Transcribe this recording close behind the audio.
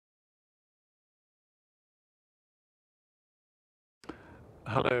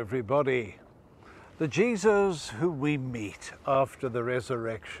Hello everybody. The Jesus who we meet after the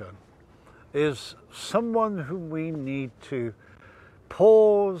resurrection is someone whom we need to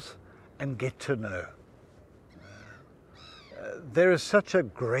pause and get to know. There is such a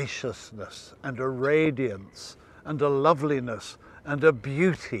graciousness and a radiance and a loveliness and a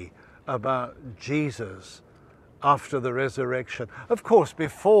beauty about Jesus after the resurrection. Of course,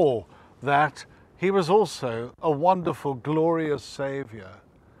 before that, he was also a wonderful, glorious Savior.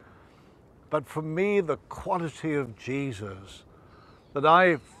 But for me, the quality of Jesus that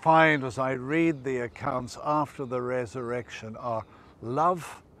I find as I read the accounts after the resurrection are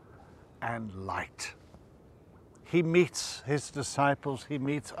love and light. He meets his disciples, he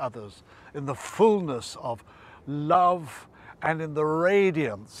meets others in the fullness of love and in the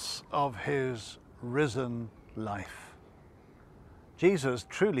radiance of his risen life. Jesus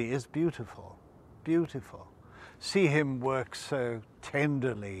truly is beautiful, beautiful. See him work so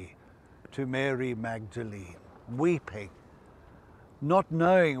tenderly to Mary Magdalene, weeping, not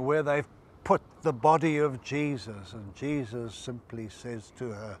knowing where they've put the body of Jesus. And Jesus simply says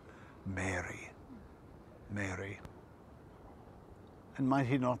to her, Mary, Mary. And might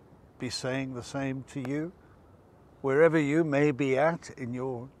he not be saying the same to you? Wherever you may be at in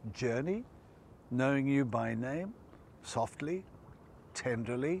your journey, knowing you by name, softly,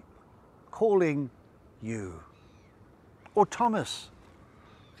 tenderly, calling you. Or Thomas.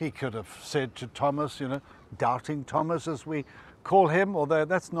 He could have said to Thomas, doubting Thomas as we call him, although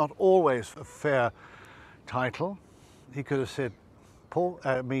that's not always a fair title. He could have said,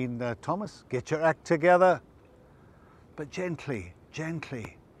 Thomas, get your act together. But gently,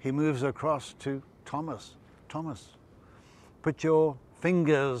 gently, he moves across to Thomas. Thomas, put your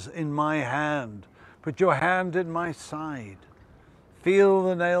fingers in my hand. Put your hand in my side. Feel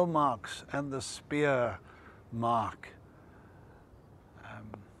the nail marks and the spear mark.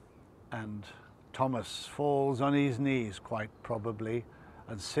 And Thomas falls on his knees, quite probably,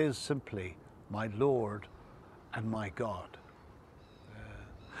 and says simply, my Lord and my God.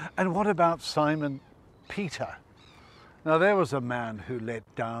 And what about Simon Peter? Now, there was a man who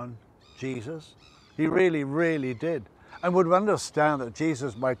let down Jesus. He really, really did. And would understand that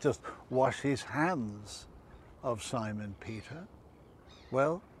Jesus might just wash his hands of Simon Peter.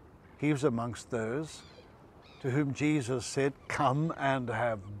 Well, he was amongst those to whom Jesus said, come and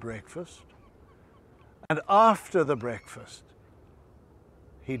have breakfast. And after the breakfast,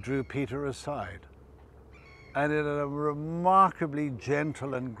 he drew Peter aside. And in a remarkably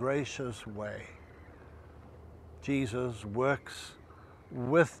gentle and gracious way, Jesus works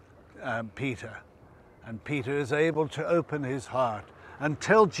with Peter. And Peter is able to open his heart and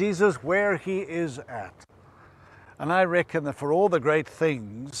tell Jesus where he is at. And I reckon that for all the great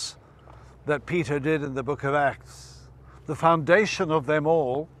things that Peter did in the book of Acts, the foundation of them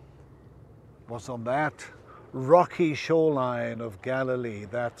all was on that rocky shoreline of Galilee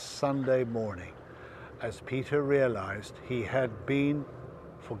that Sunday morning, as Peter realized he had been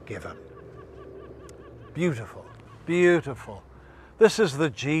forgiven. Beautiful, beautiful. This is the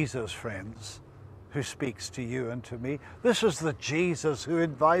Jesus, friends, who speaks to you and to me. This is the Jesus who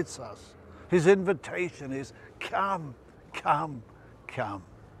invites us. His invitation is, come, come, come.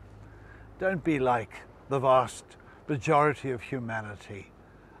 Don't be like the vast majority of humanity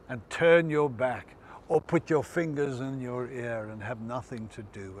and turn your back or put your fingers in your ear and have nothing to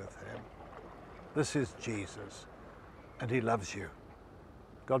do with him. This is Jesus, and he loves you.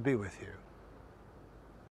 God be with you.